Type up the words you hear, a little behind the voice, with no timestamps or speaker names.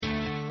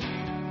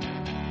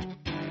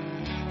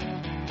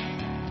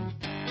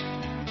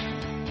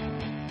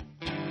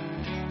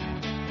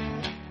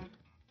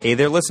Hey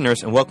there,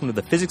 listeners, and welcome to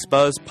the Physics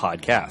Buzz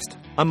podcast.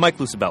 I'm Mike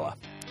Lucibella.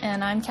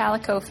 And I'm Calla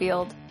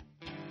Cofield.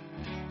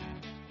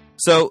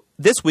 So,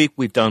 this week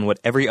we've done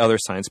what every other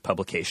science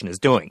publication is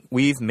doing.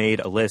 We've made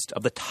a list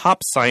of the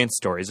top science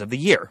stories of the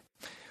year.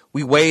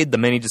 We weighed the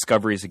many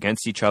discoveries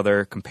against each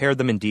other, compared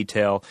them in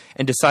detail,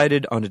 and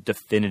decided on a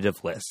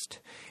definitive list.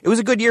 It was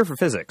a good year for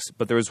physics,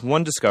 but there was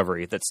one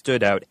discovery that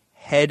stood out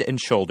head and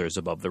shoulders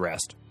above the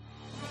rest.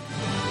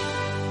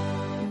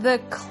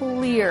 The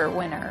clear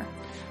winner.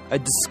 A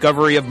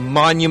discovery of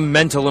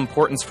monumental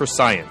importance for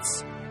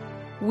science.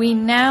 We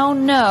now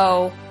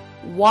know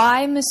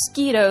why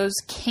mosquitoes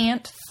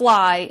can't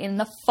fly in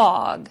the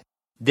fog.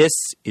 This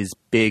is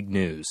big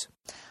news.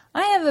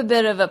 I have a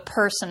bit of a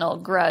personal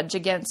grudge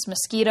against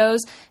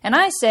mosquitoes, and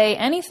I say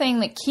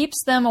anything that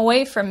keeps them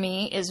away from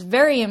me is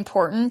very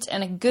important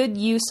and a good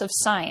use of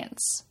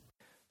science.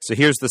 So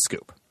here's the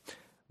scoop.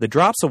 The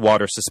drops of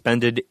water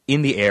suspended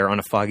in the air on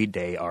a foggy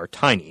day are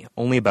tiny,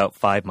 only about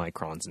 5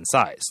 microns in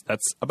size.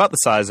 That's about the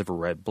size of a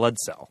red blood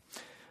cell.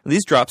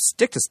 These drops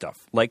stick to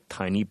stuff, like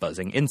tiny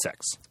buzzing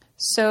insects.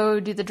 So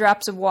do the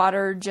drops of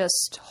water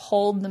just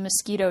hold the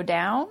mosquito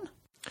down?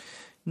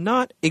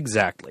 Not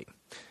exactly.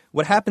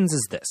 What happens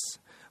is this.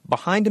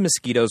 Behind a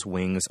mosquito's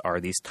wings are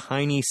these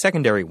tiny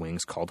secondary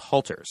wings called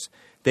halters.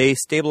 They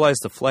stabilize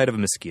the flight of a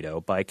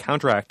mosquito by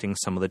counteracting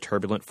some of the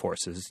turbulent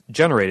forces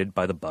generated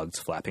by the bug's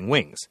flapping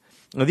wings.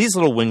 Now, these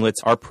little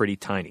winglets are pretty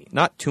tiny,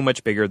 not too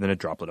much bigger than a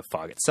droplet of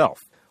fog itself.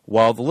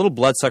 While the little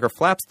bloodsucker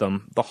flaps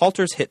them, the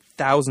halters hit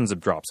thousands of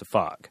drops of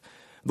fog.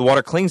 The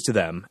water clings to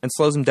them and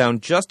slows them down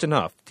just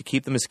enough to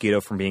keep the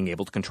mosquito from being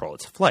able to control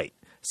its flight,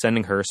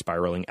 sending her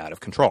spiraling out of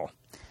control.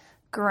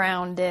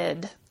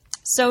 Grounded.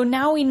 So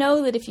now we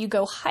know that if you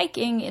go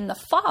hiking in the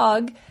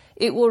fog,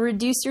 it will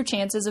reduce your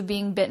chances of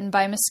being bitten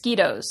by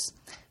mosquitoes.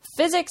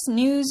 Physics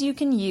news you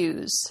can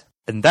use.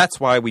 And that's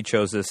why we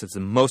chose this as the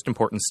most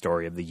important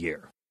story of the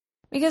year.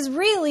 Because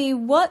really,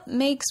 what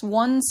makes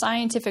one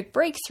scientific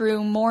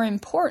breakthrough more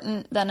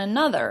important than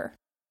another?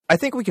 I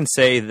think we can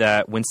say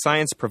that when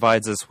science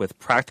provides us with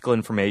practical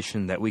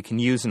information that we can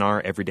use in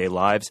our everyday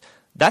lives,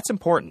 that's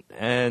important,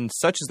 and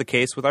such is the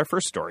case with our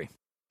first story.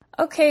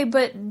 Okay,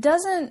 but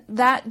doesn't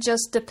that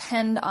just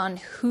depend on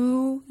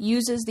who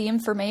uses the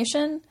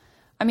information?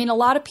 I mean, a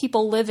lot of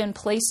people live in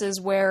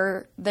places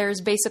where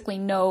there's basically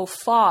no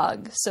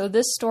fog, so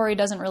this story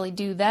doesn't really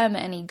do them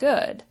any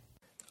good.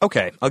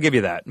 Okay, I'll give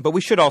you that, but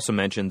we should also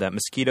mention that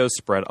mosquitoes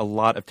spread a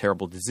lot of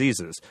terrible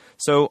diseases,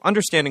 so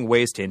understanding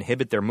ways to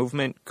inhibit their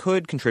movement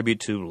could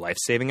contribute to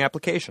life-saving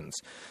applications.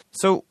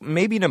 So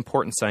maybe an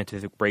important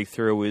scientific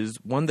breakthrough is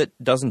one that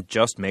doesn't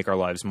just make our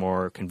lives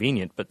more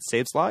convenient, but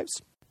saves lives?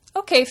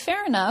 Okay,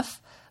 fair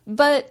enough.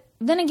 But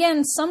then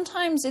again,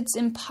 sometimes it's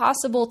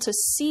impossible to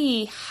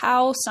see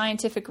how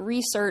scientific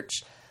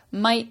research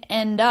might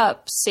end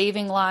up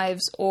saving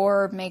lives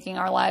or making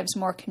our lives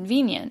more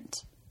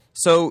convenient.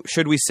 So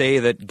should we say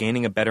that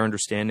gaining a better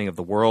understanding of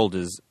the world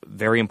is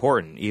very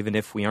important, even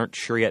if we aren't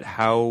sure yet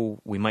how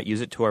we might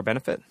use it to our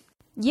benefit?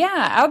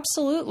 Yeah,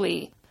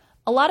 absolutely.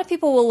 A lot of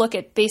people will look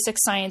at basic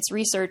science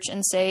research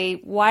and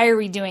say, why are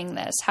we doing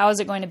this? How is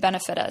it going to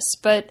benefit us?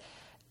 But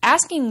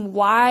asking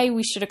why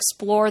we should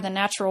explore the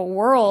natural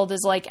world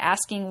is like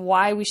asking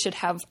why we should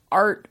have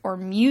art or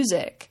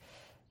music.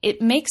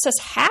 It makes us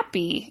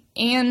happy,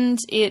 and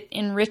it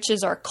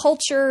enriches our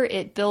culture,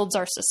 it builds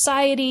our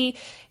society,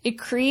 it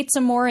creates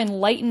a more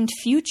enlightened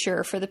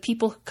future for the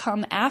people who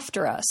come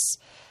after us.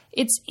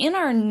 It's in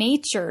our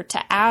nature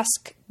to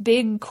ask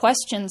big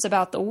questions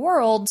about the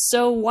world,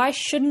 so why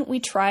shouldn't we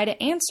try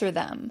to answer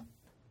them?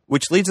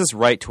 Which leads us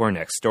right to our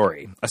next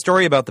story, a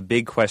story about the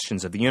big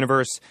questions of the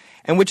universe,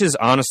 and which is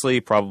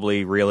honestly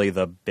probably really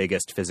the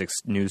biggest physics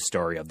news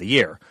story of the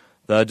year,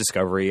 the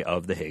discovery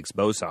of the Higgs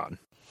boson.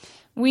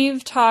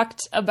 We've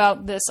talked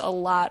about this a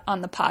lot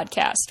on the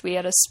podcast. We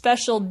had a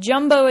special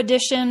jumbo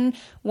edition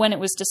when it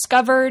was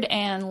discovered,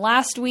 and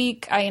last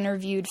week I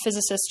interviewed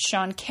physicist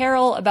Sean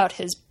Carroll about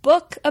his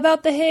book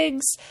about the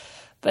Higgs.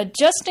 But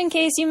just in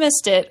case you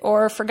missed it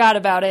or forgot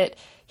about it,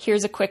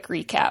 here's a quick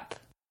recap.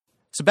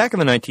 So back in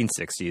the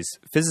 1960s,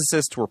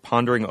 physicists were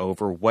pondering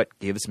over what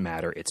gives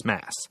matter its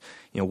mass.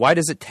 Why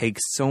does it take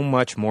so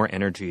much more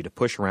energy to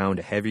push around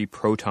a heavy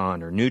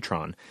proton or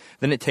neutron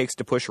than it takes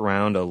to push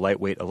around a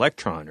lightweight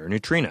electron or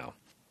neutrino?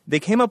 They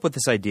came up with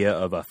this idea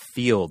of a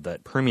field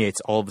that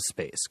permeates all of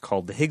space,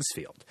 called the Higgs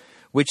field,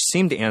 which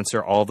seemed to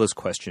answer all those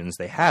questions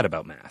they had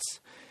about mass.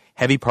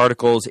 Heavy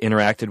particles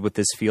interacted with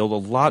this field a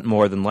lot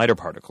more than lighter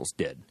particles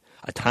did.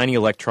 A tiny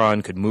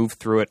electron could move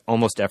through it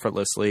almost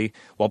effortlessly,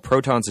 while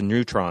protons and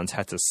neutrons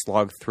had to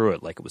slog through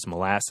it like it was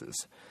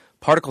molasses.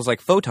 Particles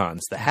like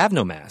photons that have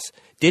no mass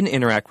didn't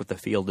interact with the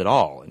field at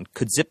all and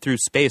could zip through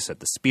space at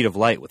the speed of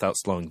light without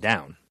slowing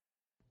down.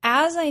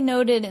 As I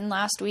noted in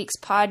last week's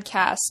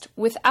podcast,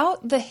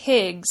 without the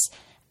Higgs,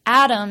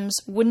 atoms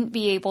wouldn't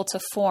be able to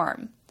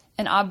form.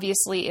 And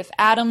obviously, if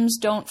atoms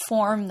don't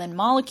form, then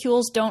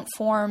molecules don't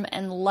form,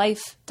 and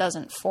life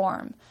doesn't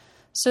form.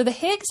 So the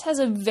Higgs has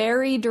a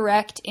very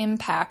direct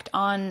impact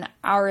on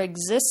our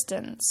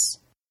existence.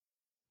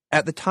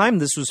 At the time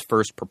this was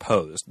first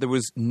proposed, there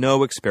was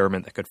no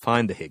experiment that could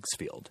find the Higgs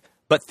field,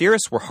 but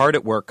theorists were hard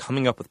at work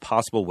coming up with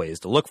possible ways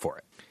to look for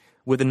it.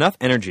 With enough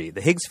energy,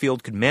 the Higgs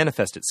field could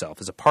manifest itself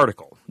as a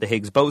particle, the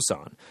Higgs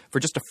boson, for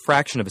just a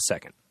fraction of a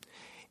second.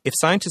 If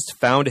scientists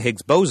found a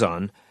Higgs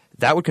boson,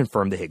 that would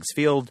confirm the Higgs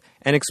field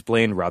and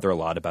explain rather a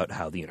lot about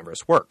how the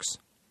universe works.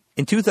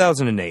 In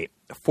 2008,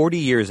 40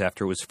 years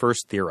after it was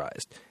first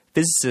theorized,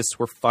 physicists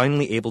were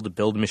finally able to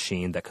build a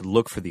machine that could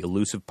look for the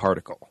elusive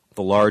particle,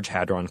 the Large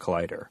Hadron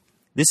Collider.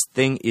 This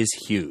thing is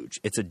huge.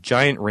 It's a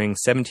giant ring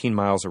 17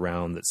 miles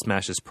around that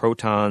smashes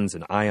protons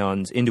and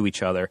ions into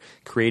each other,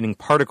 creating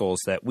particles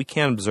that we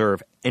can't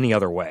observe any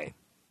other way.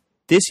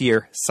 This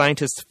year,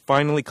 scientists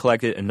finally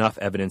collected enough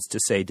evidence to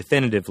say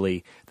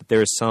definitively that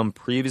there is some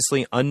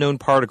previously unknown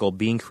particle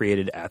being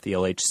created at the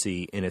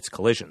LHC in its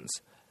collisions.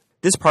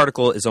 This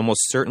particle is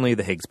almost certainly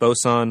the Higgs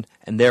boson,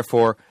 and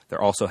therefore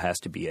there also has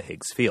to be a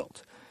Higgs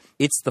field.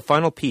 It's the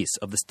final piece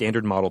of the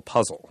Standard Model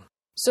puzzle.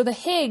 So the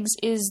Higgs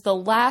is the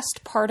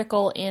last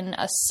particle in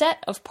a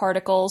set of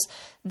particles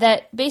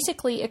that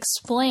basically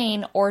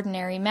explain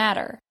ordinary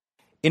matter.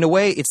 In a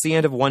way, it's the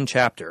end of one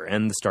chapter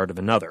and the start of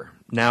another.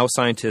 Now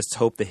scientists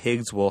hope the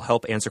Higgs will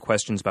help answer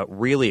questions about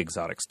really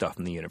exotic stuff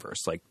in the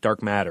universe, like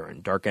dark matter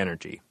and dark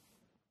energy.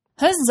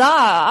 Huzzah!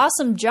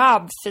 Awesome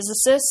job,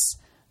 physicists!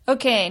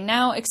 Okay,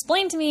 now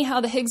explain to me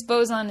how the Higgs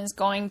boson is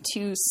going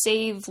to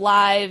save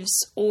lives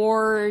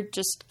or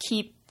just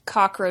keep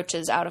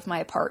cockroaches out of my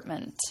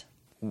apartment.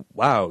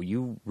 Wow,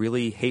 you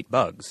really hate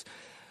bugs.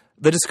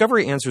 The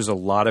discovery answers a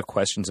lot of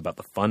questions about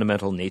the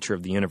fundamental nature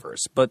of the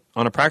universe, but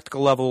on a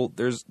practical level,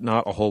 there's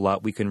not a whole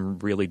lot we can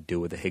really do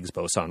with the Higgs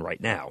boson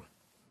right now.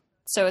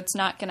 So it's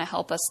not going to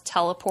help us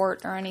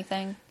teleport or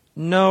anything?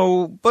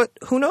 No, but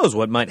who knows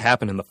what might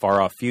happen in the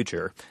far-off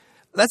future.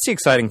 That's the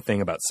exciting thing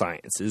about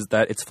science, is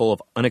that it's full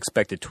of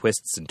unexpected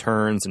twists and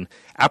turns and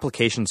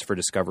applications for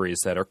discoveries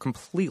that are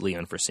completely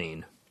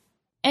unforeseen.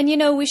 And you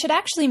know, we should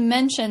actually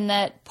mention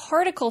that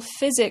particle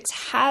physics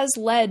has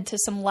led to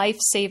some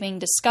life-saving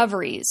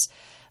discoveries.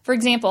 For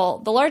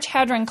example, the Large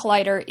Hadron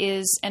Collider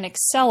is an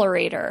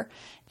accelerator,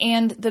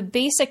 and the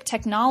basic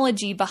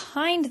technology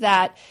behind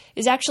that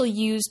is actually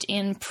used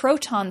in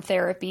proton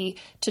therapy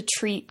to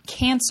treat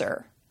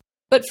cancer.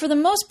 But for the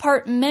most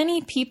part,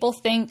 many people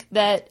think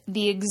that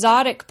the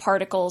exotic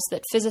particles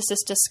that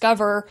physicists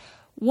discover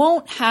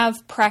won't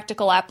have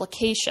practical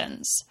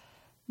applications.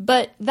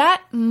 But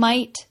that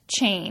might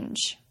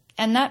change.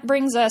 And that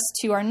brings us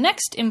to our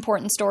next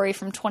important story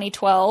from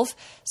 2012,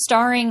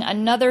 starring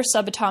another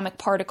subatomic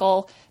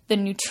particle, the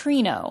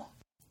neutrino.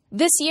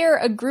 This year,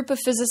 a group of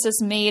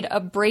physicists made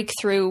a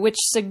breakthrough which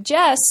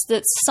suggests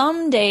that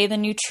someday the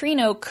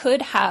neutrino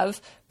could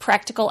have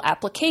practical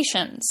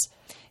applications.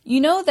 You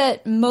know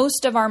that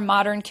most of our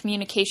modern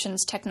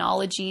communications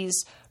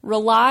technologies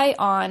rely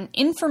on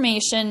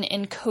information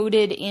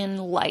encoded in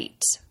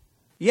light.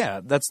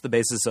 Yeah, that's the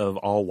basis of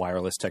all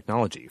wireless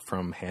technology,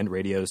 from hand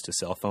radios to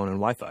cell phone and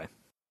Wi-Fi.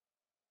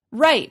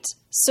 Right.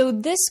 So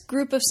this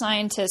group of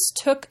scientists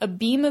took a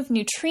beam of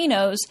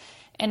neutrinos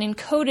and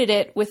encoded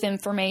it with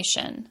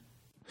information.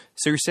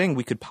 So you're saying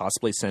we could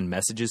possibly send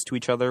messages to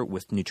each other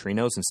with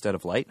neutrinos instead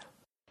of light?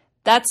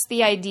 That's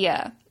the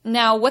idea.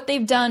 Now, what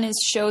they've done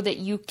is show that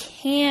you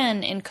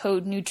can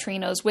encode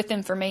neutrinos with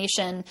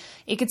information.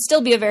 It could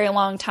still be a very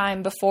long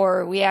time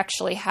before we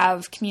actually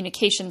have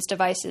communications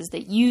devices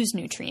that use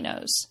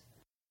neutrinos.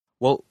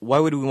 Well, why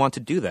would we want to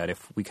do that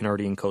if we can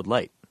already encode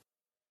light?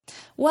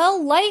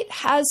 Well, light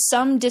has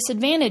some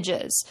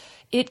disadvantages.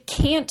 It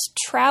can't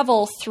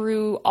travel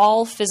through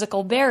all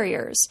physical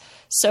barriers.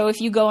 So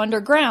if you go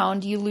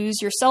underground, you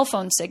lose your cell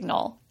phone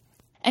signal.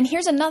 And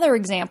here's another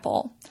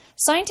example.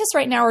 Scientists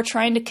right now are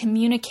trying to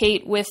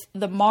communicate with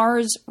the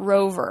Mars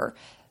rover,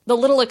 the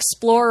little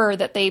explorer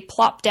that they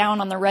plopped down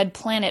on the red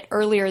planet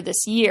earlier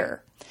this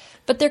year.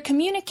 But their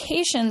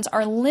communications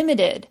are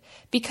limited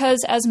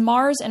because as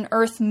Mars and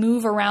Earth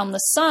move around the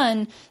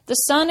sun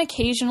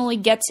occasionally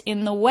gets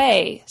in the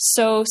way.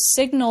 So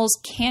signals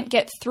can't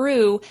get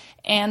through,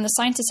 and the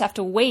scientists have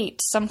to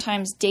wait,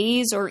 sometimes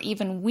days or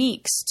even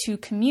weeks, to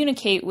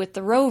communicate with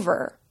the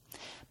rover.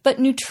 But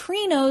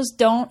neutrinos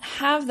don't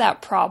have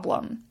that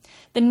problem.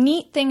 The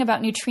neat thing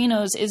about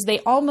neutrinos is they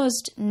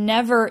almost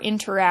never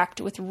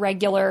interact with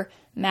regular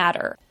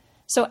matter.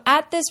 So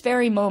at this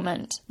very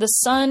moment, the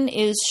sun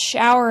is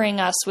showering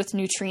us with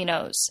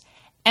neutrinos,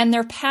 and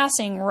they're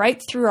passing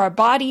right through our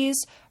bodies,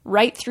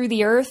 right through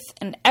the Earth,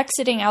 and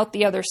exiting out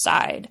the other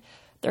side.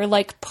 They're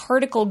like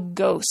particle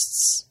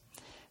ghosts.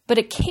 But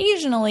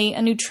occasionally,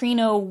 a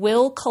neutrino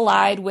will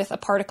collide with a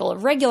particle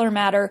of regular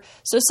matter,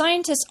 so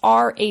scientists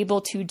are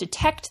able to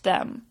detect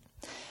them.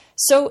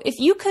 So if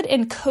you could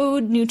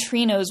encode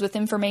neutrinos with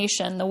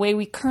information the way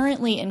we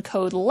currently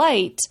encode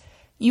light,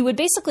 you would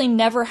basically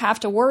never have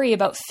to worry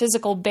about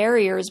physical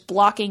barriers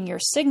blocking your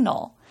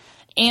signal.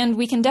 And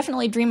we can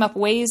definitely dream up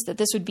ways that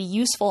this would be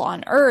useful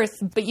on Earth,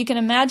 but you can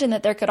imagine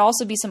that there could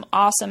also be some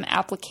awesome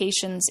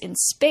applications in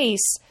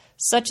space,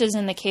 such as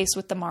in the case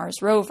with the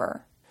Mars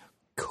rover.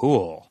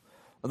 Cool.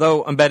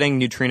 Although I'm betting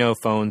neutrino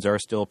phones are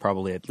still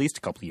probably at least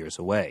a couple years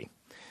away.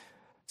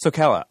 So,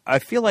 Calla, I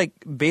feel like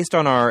based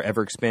on our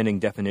ever-expanding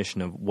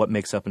definition of what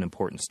makes up an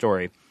important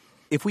story,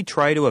 if we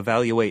try to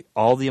evaluate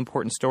all the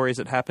important stories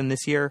that happened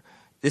this year,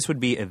 this would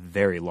be a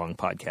very long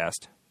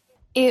podcast.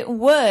 It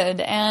would,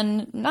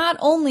 and not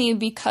only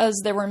because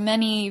there were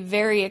many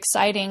very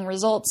exciting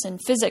results in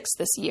physics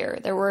this year.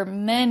 There were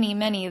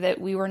many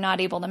that we were not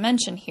able to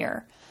mention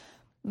here.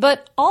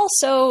 But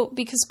also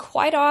because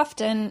quite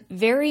often,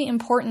 very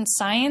important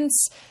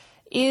science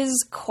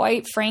is,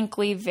 quite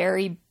frankly,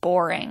 very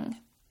boring.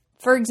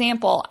 For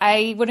example,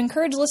 I would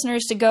encourage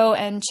listeners to go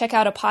and check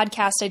out a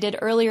podcast I did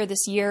earlier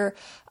this year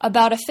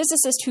about a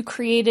physicist who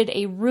created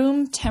a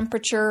room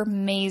temperature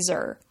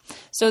maser.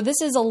 So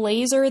this is a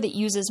laser that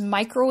uses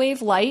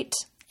microwave light,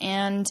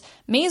 and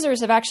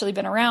masers have actually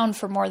been around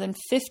for more than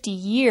 50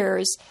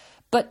 years.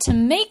 But to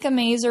make a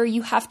maser,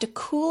 you have to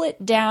cool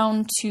it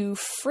down to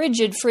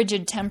frigid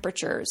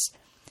temperatures.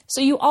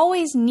 So you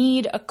always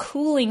need a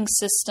cooling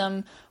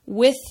system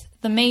with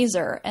the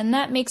maser, and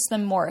that makes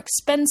them more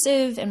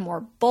expensive and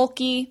more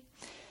bulky.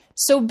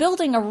 So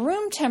building a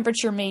room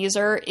temperature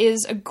maser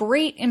is a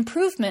great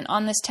improvement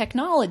on this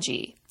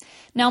technology.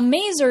 Now,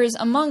 masers,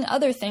 among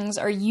other things,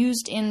 are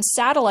used in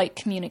satellite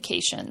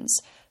communications.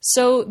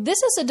 So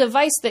this is a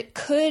device that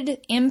could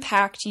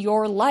impact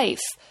your life,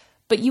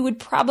 but you would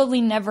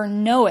probably never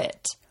know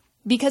it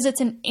because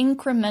it's an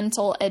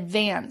incremental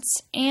advance.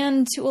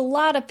 And to a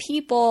lot of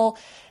people,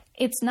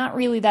 it's not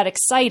really that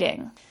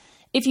exciting.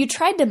 If you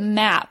tried to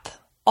map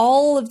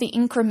all of the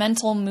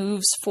incremental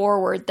moves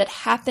forward that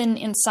happen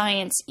in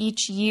science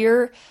each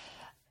year,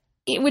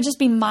 it would just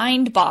be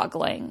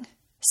mind-boggling.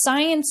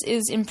 Science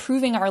is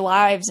improving our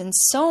lives in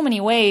so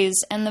many ways,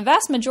 and the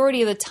vast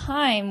majority of the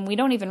time, we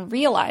don't even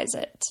realize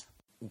it.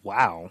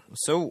 Wow.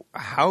 So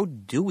how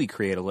do we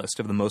create a list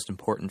of the most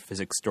important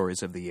physics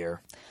stories of the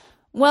year?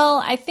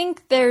 Well, I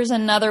think there's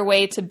another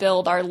way to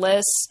build our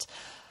list.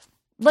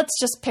 Let's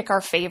just pick our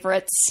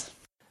favorites.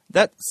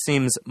 That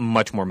seems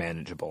much more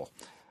manageable.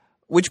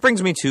 Which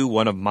brings me to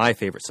one of my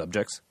favorite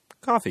subjects,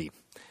 coffee.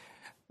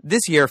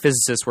 This year,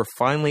 physicists were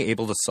finally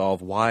able to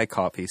solve why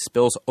coffee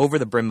spills over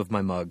the brim of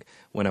my mug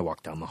when I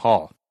walk down the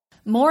hall.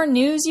 More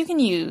news you can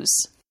use.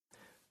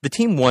 The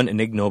team won an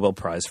Ig Nobel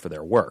Prize for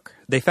their work.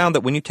 They found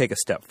that when you take a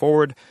step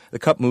forward, the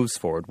cup moves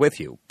forward with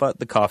you, but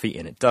the coffee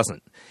in it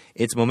doesn't.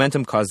 Its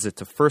momentum causes it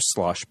to first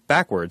slosh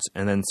backwards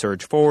and then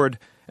surge forward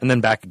and then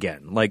back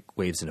again, like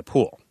waves in a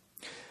pool.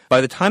 By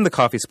the time the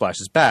coffee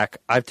splashes back,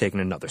 I've taken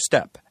another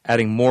step,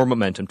 adding more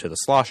momentum to the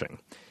sloshing.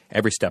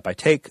 Every step I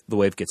take, the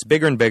wave gets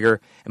bigger and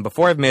bigger, and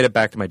before I've made it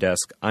back to my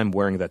desk, I'm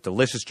wearing that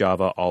delicious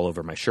Java all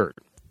over my shirt.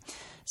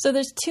 So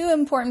there's two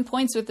important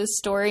points with this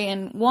story,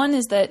 and one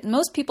is that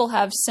most people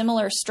have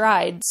similar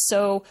strides,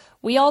 so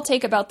we all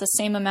take about the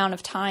same amount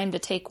of time to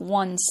take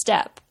one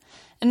step.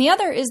 And the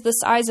other is the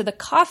size of the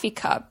coffee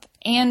cup,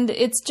 and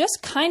it's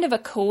just kind of a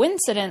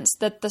coincidence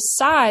that the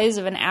size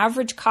of an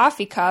average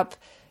coffee cup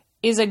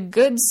is a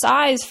good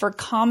size for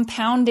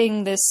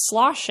compounding this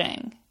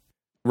sloshing.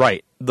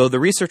 Right, though the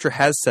researcher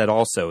has said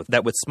also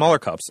that with smaller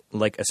cups,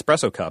 like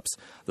espresso cups,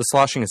 the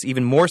sloshing is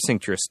even more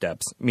synchronous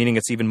steps, meaning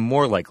it's even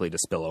more likely to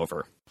spill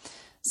over.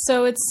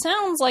 So it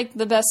sounds like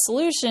the best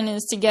solution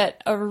is to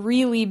get a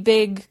really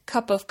big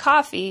cup of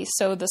coffee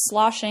so the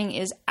sloshing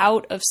is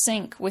out of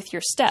sync with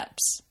your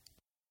steps.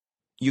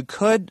 You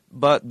could,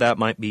 but that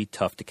might be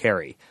tough to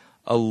carry.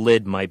 A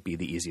lid might be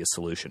the easiest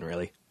solution,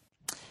 really.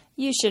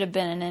 You should have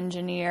been an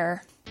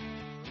engineer.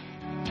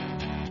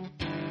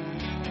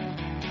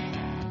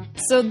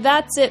 So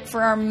that's it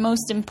for our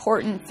most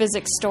important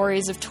physics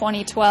stories of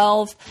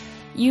 2012.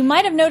 You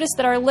might have noticed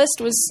that our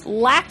list was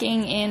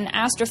lacking in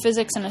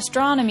astrophysics and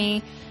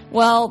astronomy.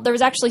 Well, there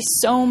was actually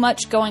so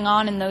much going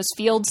on in those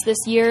fields this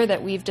year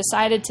that we've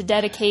decided to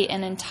dedicate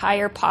an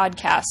entire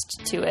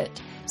podcast to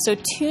it. So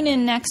tune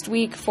in next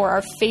week for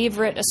our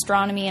favorite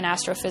astronomy and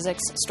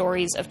astrophysics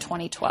stories of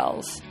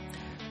 2012.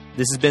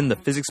 This has been the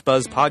Physics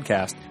Buzz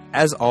podcast.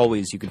 As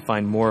always, you can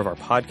find more of our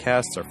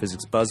podcasts, our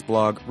Physics Buzz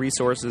blog,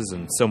 resources,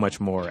 and so much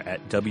more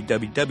at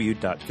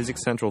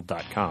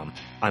www.physicscentral.com.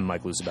 I'm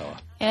Mike Luzabella.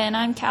 And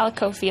I'm Calla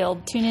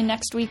Cofield. Tune in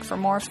next week for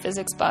more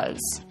Physics Buzz.